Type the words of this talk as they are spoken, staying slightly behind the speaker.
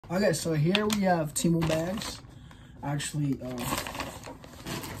Okay, so here we have Temu bags. Actually,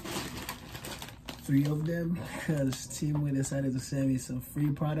 3 of them, because Temu decided to send me some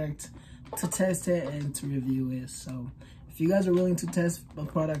free product to test it and to review it. So if you guys are willing to test a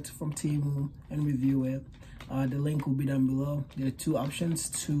product from Temu and review it, the link will be down below. There are 2 options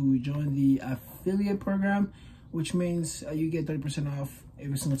to join the affiliate program, which means you get 30% off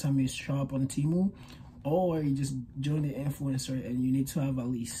every single time you shop on Temu, or you just join the influencer and you need to have at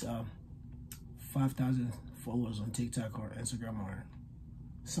least 5,000 followers on TikTok or Instagram or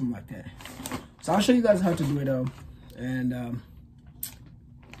something like that. So I'll show you guys how to do it, and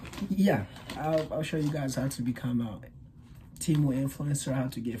yeah, I'll show you guys how to become a Temu influencer, how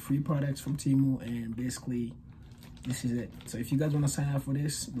to get free products from Temu, and basically this is it. So if you guys want to sign up for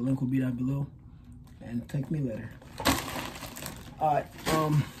this, the link will be down below, and thank me later. Alright,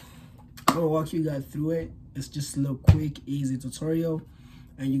 I'm gonna walk you guys through it. It's just a little quick, easy tutorial,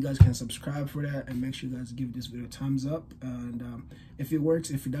 and you guys can subscribe for that, and make sure you guys give this video a thumbs up. And if it works,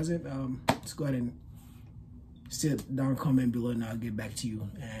 if it doesn't, let's go ahead and sit down, comment below, and I'll get back to you.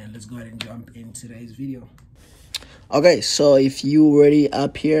 And let's go ahead and jump in today's video. Okay, so if you already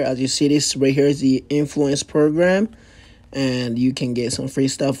up here, as you see, this right here is the influence program, and you can get some free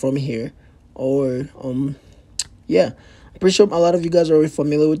stuff from here. Or yeah, I'm pretty sure a lot of you guys are already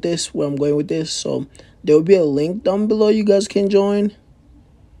familiar with this, where I'm going with this. So there will be a link down below you guys can join,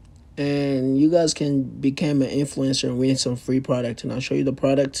 and you guys can become an influencer and win some free product. And I'll show you the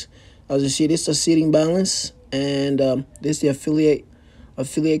product. As you see, this is the seating balance, and this is the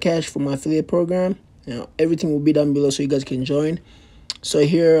affiliate cash for my affiliate program. Now everything will be down below so you guys can join. So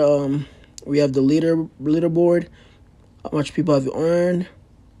here we have the leaderboard, how much people have earned,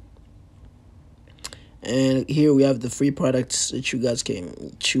 and here we have the free products that you guys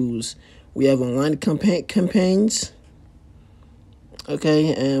can choose. We have online campaigns,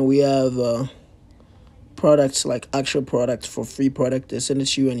 okay, and we have products, like actual products for free product. They send it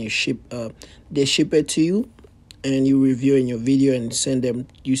to you and you they ship it to you, and you review in your video and send them.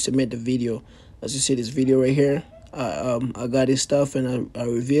 You submit the video. As you see this video right here, I got this stuff and I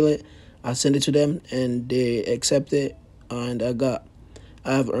reveal it. I send it to them and they accept it, and I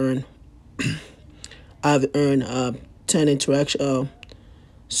have earned 10 interaction,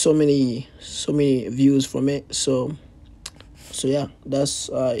 so many views from it. So yeah, that's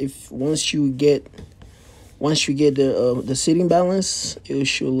if once you get the seating balance, it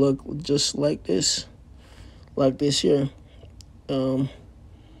should look just like this here.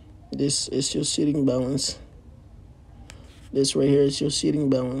 This is your seating balance. This right here is your seating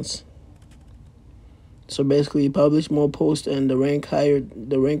balance. So basically, you publish more posts and the rank higher,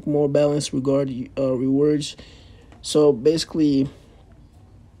 the rank more balanced rewards. So basically,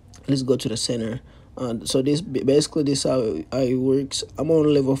 let's go to the center. So this how it works. I'm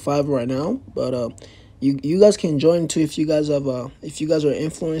on level 5 right now, but you guys can join too. If you guys have if you guys are an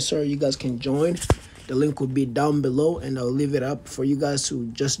influencer, you guys can join. The link will be down below, and I'll leave it up for you guys to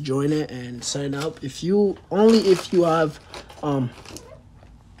just join it and sign up. If you have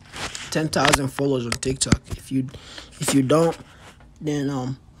 10,000 followers on TikTok. If you don't, then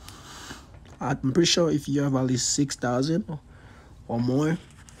I'm pretty sure if you have at least 6,000 or more,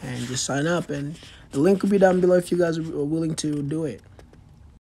 and just sign up, and the link will be down below if you guys are willing to do it.